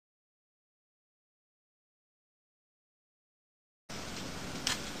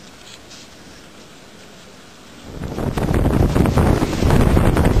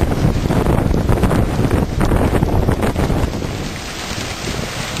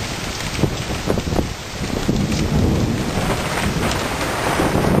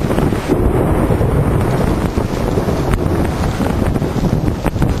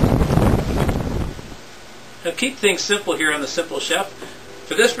keep things simple here on The Simple Chef.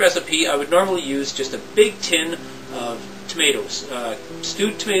 For this recipe, I would normally use just a big tin of tomatoes,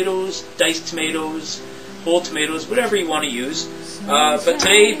 stewed tomatoes, diced tomatoes, whole tomatoes, whatever you want to use. But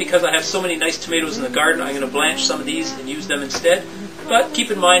today, because I have so many nice tomatoes in the garden, I'm going to blanch some of these and use them instead. But keep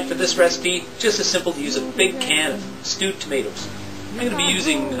in mind, for this recipe, just as simple to use a big can of stewed tomatoes. I'm going to be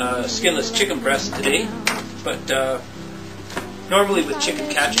using skinless chicken breast today, but normally with chicken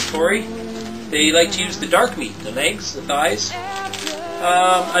cacciatore, they like to use the dark meat, the legs, the thighs.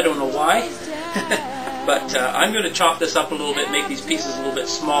 I don't know why, but I'm going to chop this up a little bit, make these pieces a little bit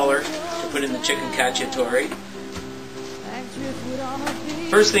smaller to put in the chicken cacciatore.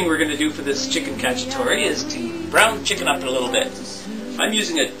 First thing we're going to do for this chicken cacciatore is to brown the chicken up a little bit. I'm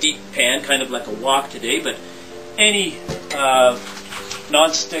using a deep pan, kind of like a wok today, but any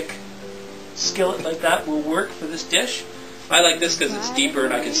non-stick skillet like that will work for this dish. I like this because it's deeper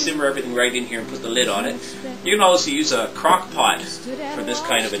and I can simmer everything right in here and put the lid on it. You can also use a crock pot for this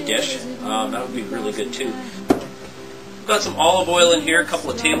kind of a dish. That would be really good too. I've got some olive oil in here, a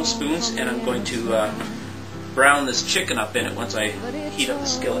couple of tablespoons, and I'm going to brown this chicken up in it once I heat up the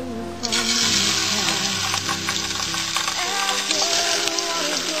skillet.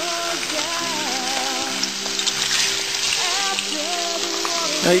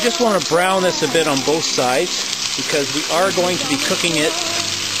 Now you just want to brown this a bit on both sides, because we are going to be cooking it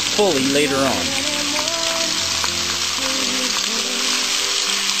fully later on.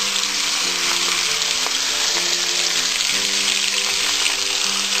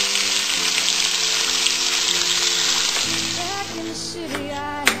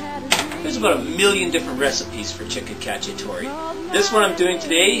 There's about 1 million different recipes for chicken cacciatore. This one I'm doing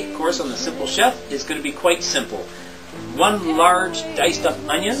today, of course on The Simple Chef, is going to be quite simple. 1 large diced up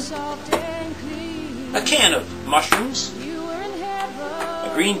onion, a can of mushrooms, a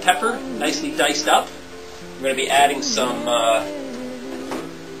green pepper, nicely diced up. I'm going to be adding some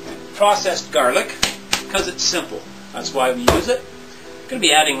processed garlic, because it's simple. That's why we use it. I'm going to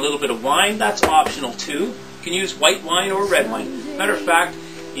be adding a little bit of wine. That's optional too. You can use white wine or red wine. Matter of fact,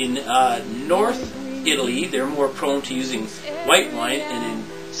 in North Italy, they're more prone to using white wine, and in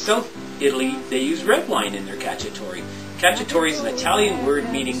South Italy, they use red wine in their cacciatore. Cacciatore is an Italian word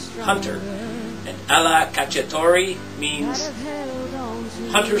meaning hunter. And alla cacciatore means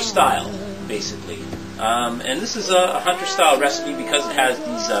hunter style, basically. And this is a hunter style recipe because it has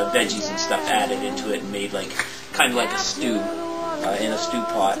these veggies and stuff added into it and made like kind of like a stew in a stew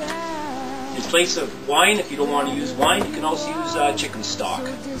pot. In place of wine, if you don't want to use wine, you can also use chicken stock.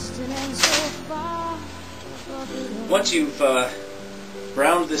 Once you've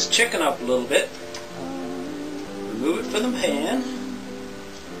browned this chicken up a little bit, remove it from the pan.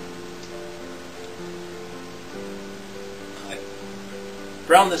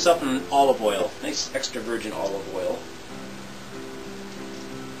 Brown this up in olive oil, nice extra virgin olive oil,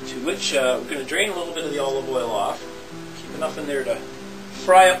 to which we're going to drain a little bit of the olive oil off, keep enough in there to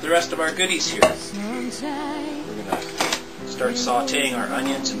fry up the rest of our goodies here. We're going to start sauteing our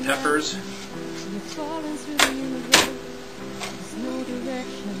onions and peppers.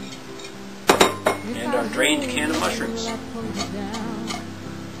 And our drained can of mushrooms.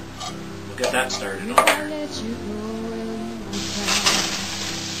 We'll get that started on there.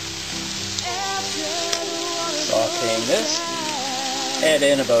 Sauteing this, add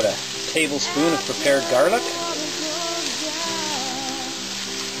in about a tablespoon of prepared garlic.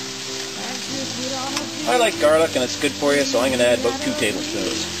 I like garlic and it's good for you, so I'm going to add about 2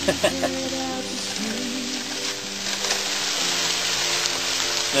 tablespoons.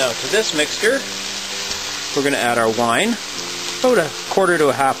 Now to this mixture, we're going to add our wine, about 1/4 to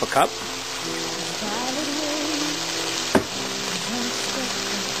 1/2 cup.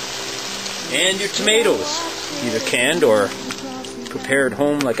 And your tomatoes, either canned or prepared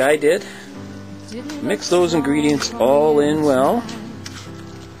home like I did. Mix those ingredients all in well.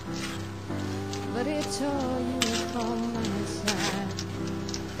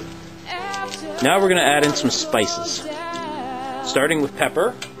 Now we're going to add in some spices, starting with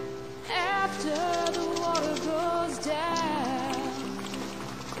pepper.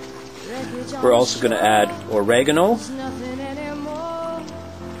 We're also going to add oregano,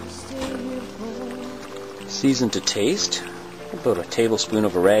 seasoned to taste, about a tablespoon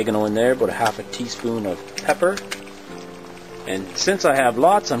of oregano in there, about 1/2 teaspoon of pepper. And since I have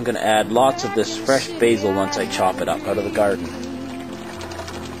lots, I'm going to add lots of this fresh basil once I chop it up out of the garden.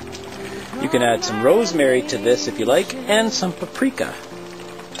 You can add some rosemary to this if you like, and some paprika.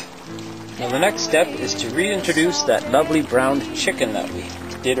 Now the next step is to reintroduce that lovely browned chicken that we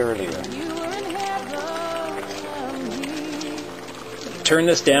did earlier. Turn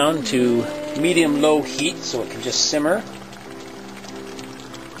this down to medium-low heat so it can just simmer.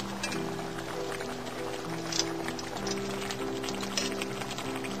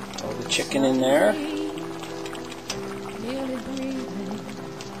 Throw the chicken in there.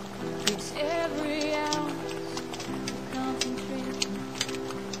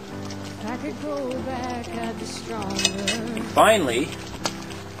 Finally,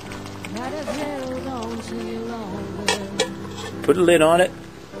 put a lid on it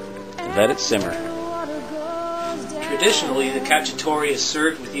and let it simmer. Traditionally, the cacciatore is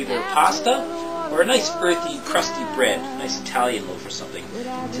served with either pasta or a nice earthy, crusty bread, a nice Italian loaf or something.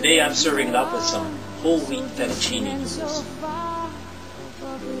 Today I'm serving it up with some whole wheat fettuccine noodles.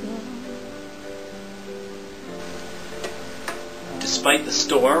 Despite the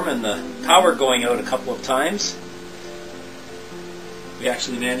storm and the power going out a couple of times, we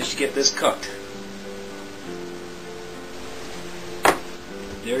actually managed to get this cooked.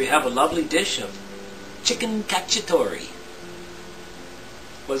 There you have a lovely dish of chicken cacciatore.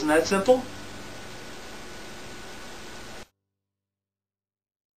 Wasn't that simple?